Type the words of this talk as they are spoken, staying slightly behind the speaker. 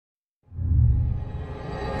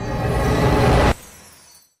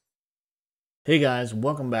Hey guys,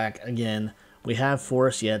 welcome back again. We have for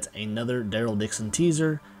us yet another Daryl Dixon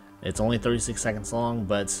teaser. It's only 36 seconds long,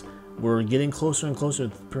 but we're getting closer and closer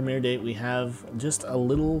to the premiere date. We have just a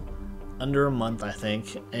little under a month, I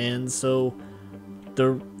think, and so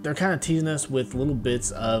they're kind of teasing us with little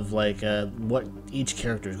bits of like what each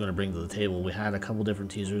character is going to bring to the table. We had a couple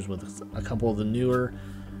different teasers with a couple of the newer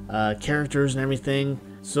characters and everything,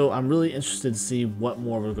 so I'm really interested to see what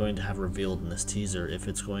more we're going to have revealed in this teaser, if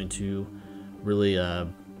it's going to really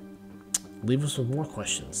leave us with more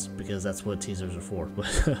questions, because that's what teasers are for.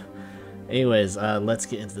 But anyways, let's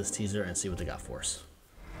get into this teaser and see what they got for us.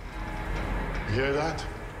 You hear that?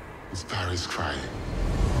 It's Paris crying.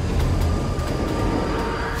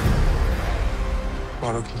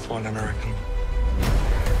 We're looking for an American.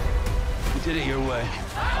 We did it your way.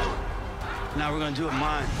 Now we're gonna do it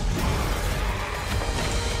mine.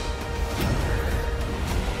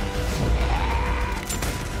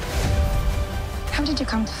 How did you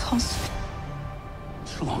come to France?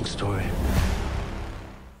 It's a long story.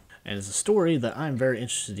 And it's a story that I'm very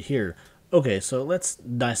interested to hear. Okay, so let's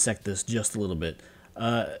dissect this just a little bit.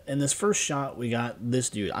 In this first shot, we got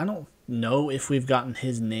this dude. I don't know if we've gotten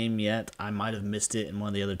his name yet. I might have missed it in one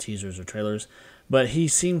of the other teasers or trailers. But he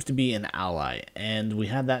seems to be an ally. And we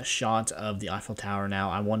have that shot of the Eiffel Tower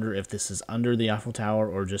now. I wonder if this is under the Eiffel Tower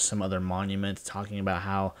or just some other monument talking about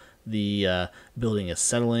how the building is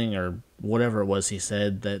settling, or whatever it was he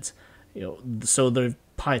said. That, you know, so they're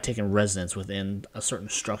probably taking residence within a certain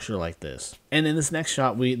structure like this. And in this next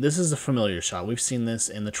shot, this is a familiar shot. We've seen this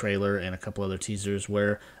in the trailer and a couple other teasers,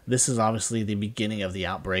 where this is obviously the beginning of the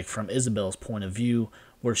outbreak from Isabel's point of view,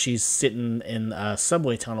 where she's sitting in a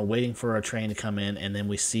subway tunnel waiting for a train to come in, and then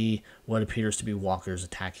we see what appears to be walkers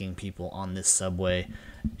attacking people on this subway,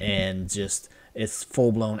 and just it's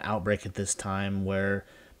full-blown outbreak at this time where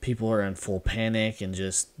people are in full panic and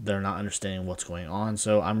just they're not understanding what's going on.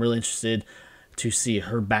 So I'm really interested to see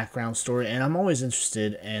her background story, and I'm always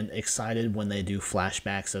interested and excited when they do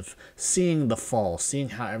flashbacks of seeing the fall, seeing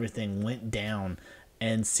how everything went down,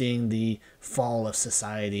 and seeing the fall of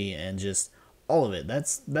society and just all of it.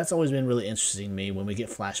 That's always been really interesting to me when we get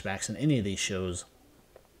flashbacks in any of these shows,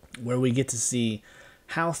 where we get to see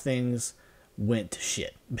how things went to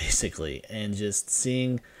shit, basically, and just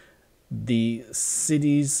seeing the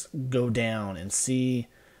cities go down and see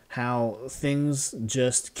how things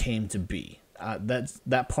just came to be.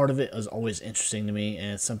 That part of it is always interesting to me,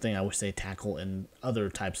 and it's something I wish they tackle in other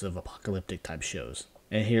types of apocalyptic type shows.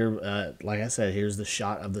 And here, like I said, here's the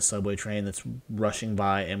shot of the subway train that's rushing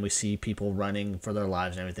by, and we see people running for their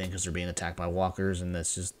lives and everything because they're being attacked by walkers, and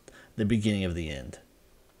that's just the beginning of the end.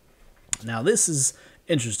 Now, this is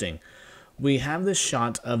interesting. We have this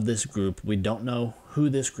shot of this group. We don't know who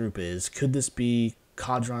this group is. Could this be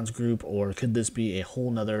Cadron's group, or could this be a whole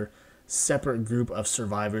nother separate group of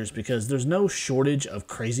survivors? Because there's no shortage of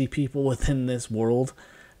crazy people within this world.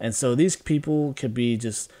 And so these people could be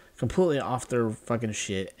just completely off their fucking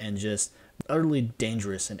shit and just utterly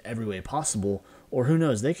dangerous in every way possible. Or who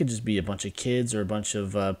knows, they could just be a bunch of kids or a bunch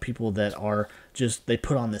of people that are just, they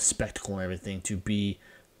put on this spectacle and everything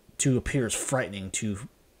to appear as frightening, to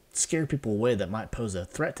scare people away that might pose a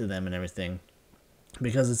threat to them and everything.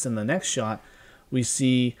 Because it's in the next shot, we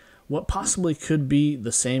see what possibly could be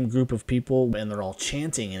the same group of people, and they're all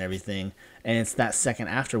chanting and everything. And it's that second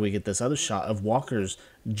after we get this other shot of walkers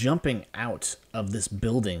jumping out of this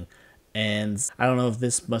building. And I don't know if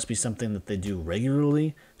this must be something that they do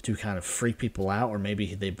regularly to kind of freak people out, or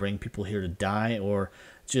maybe they bring people here to die, or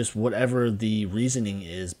just whatever the reasoning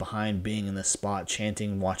is behind being in this spot,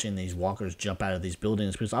 chanting, watching these walkers jump out of these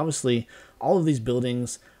buildings. Because obviously all of these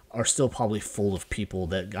buildings are still probably full of people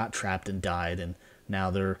that got trapped and died, and now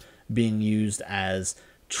they're being used as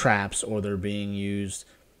traps, or they're being used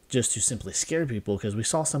just to simply scare people. Because we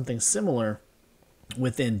saw something similar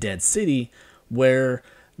within Dead City, where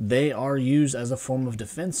they are used as a form of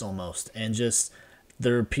defense almost, and just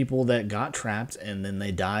there are people that got trapped and then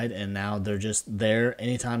they died, and now they're just there.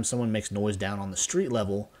 Anytime someone makes noise down on the street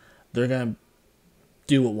level, they're going to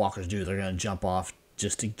do what walkers do. They're going to jump off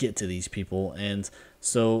just to get to these people. And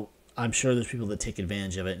so I'm sure there's people that take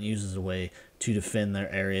advantage of it and use it as a way to defend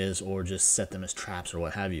their areas, or just set them as traps or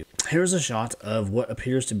what have you. Here's a shot of what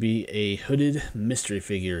appears to be a hooded mystery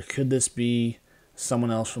figure. Could this be someone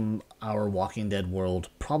else from our Walking Dead world?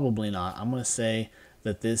 Probably not. I'm going to say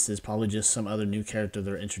that this is probably just some other new character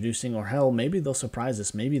they're introducing, or hell, maybe they'll surprise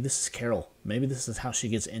us. Maybe this is Carol. Maybe this is how she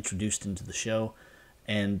gets introduced into the show,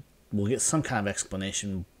 and we'll get some kind of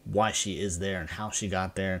explanation why she is there and how she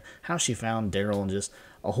got there and how she found Daryl, and just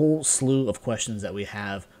a whole slew of questions that we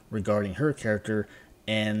have regarding her character.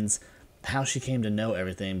 And how she came to know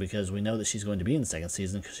everything, because we know that she's going to be in the second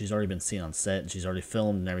season because she's already been seen on set and she's already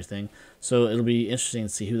filmed and everything. So it'll be interesting to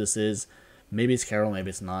see who this is. Maybe it's Carol, maybe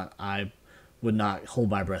it's not. I would not hold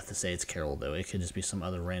my breath to say it's Carol, though. It could just be some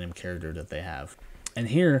other random character that they have. And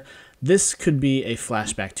here, this could be a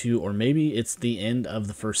flashback too, or maybe it's the end of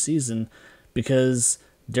the first season, because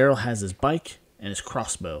Daryl has his bike and his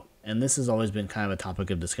crossbow. And this has always been kind of a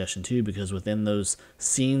topic of discussion too, because within those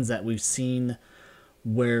scenes that we've seen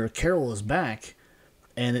where Carol is back,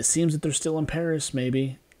 and it seems that they're still in Paris,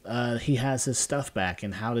 maybe, he has his stuff back,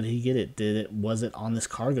 and how did he get it? Was it on this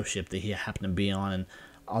cargo ship that he happened to be on? And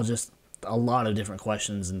a lot of different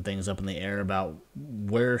questions and things up in the air about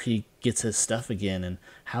where he gets his stuff again and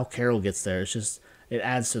how Carol gets there. It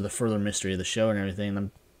adds to the further mystery of the show and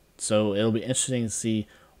everything. So it'll be interesting to see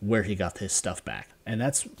where he got his stuff back. And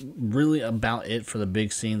that's really about it for the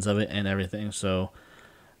big scenes of it and everything. So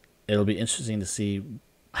it'll be interesting to see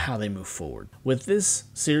how they move forward. With this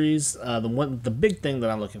series, the big thing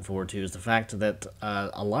that I'm looking forward to is the fact that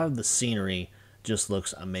a lot of the scenery just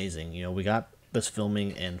looks amazing. You know, we got this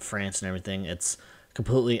filming in France and everything. It's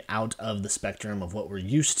completely out of the spectrum of what we're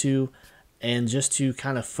used to. And just to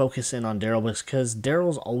kind of focus in on Daryl, because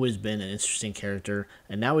Daryl's always been an interesting character,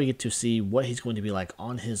 and now we get to see what he's going to be like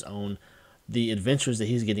on his own, the adventures that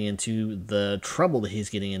he's getting into, the trouble that he's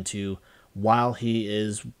getting into, while he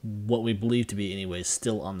is, what we believe to be anyways,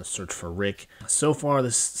 still on the search for Rick. So far,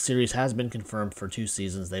 this series has been confirmed for 2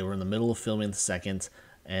 seasons. They were in the middle of filming the second,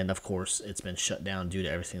 and of course, it's been shut down due to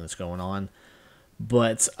everything that's going on.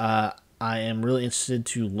 But I am really interested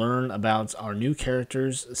to learn about our new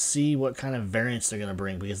characters, see what kind of variants they're going to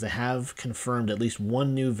bring, because they have confirmed at least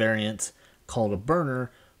one new variant called a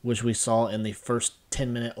burner, which we saw in the first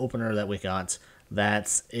 10-minute opener that we got,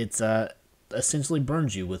 that it's essentially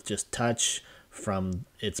burns you with just touch. From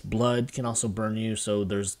its blood can also burn you, so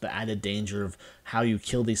there's the added danger of how you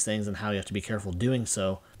kill these things and how you have to be careful doing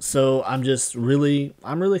so. So I'm really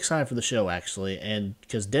excited for the show, actually, and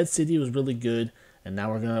because Dead City was really good, and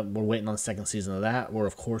now we're waiting on the second season of that. We're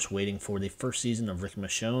of course waiting for the first season of Rick and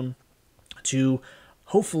Michonne to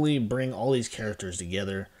hopefully bring all these characters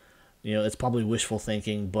together. You know, it's probably wishful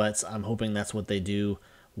thinking, but I'm hoping that's what they do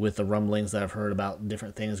with the rumblings that I've heard about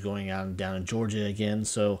different things going on down in Georgia again.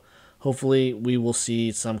 So hopefully we will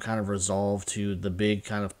see some kind of resolve to the big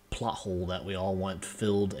kind of plot hole that we all want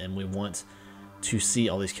filled, and we want to see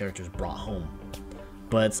all these characters brought home.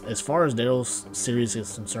 But as far as Daryl's series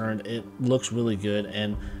is concerned, it looks really good,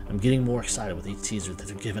 and I'm getting more excited with each teaser that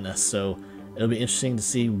they're giving us. So it'll be interesting to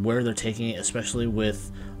see where they're taking it, especially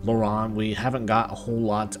with Laurent. We haven't got a whole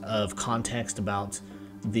lot of context about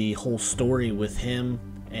the whole story with him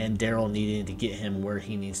and Daryl needing to get him where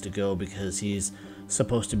he needs to go, because he's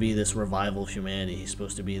supposed to be this revival of humanity. He's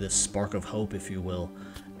supposed to be this spark of hope, if you will.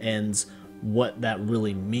 And what that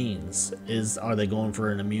really means is, are they going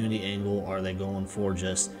for an immunity angle? Are they going for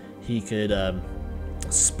just he could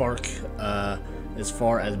spark as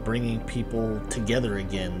far as bringing people together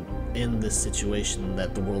again in this situation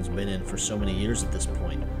that the world's been in for so many years at this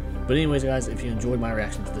point? But anyways, guys, if you enjoyed my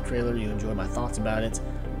reaction to the trailer, you enjoyed my thoughts about it,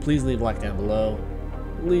 please leave a like down below,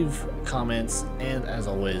 leave comments, and as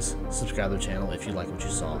always, subscribe to the channel if you like what you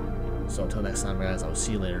saw. So until next time, guys, I will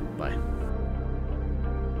see you later. Bye.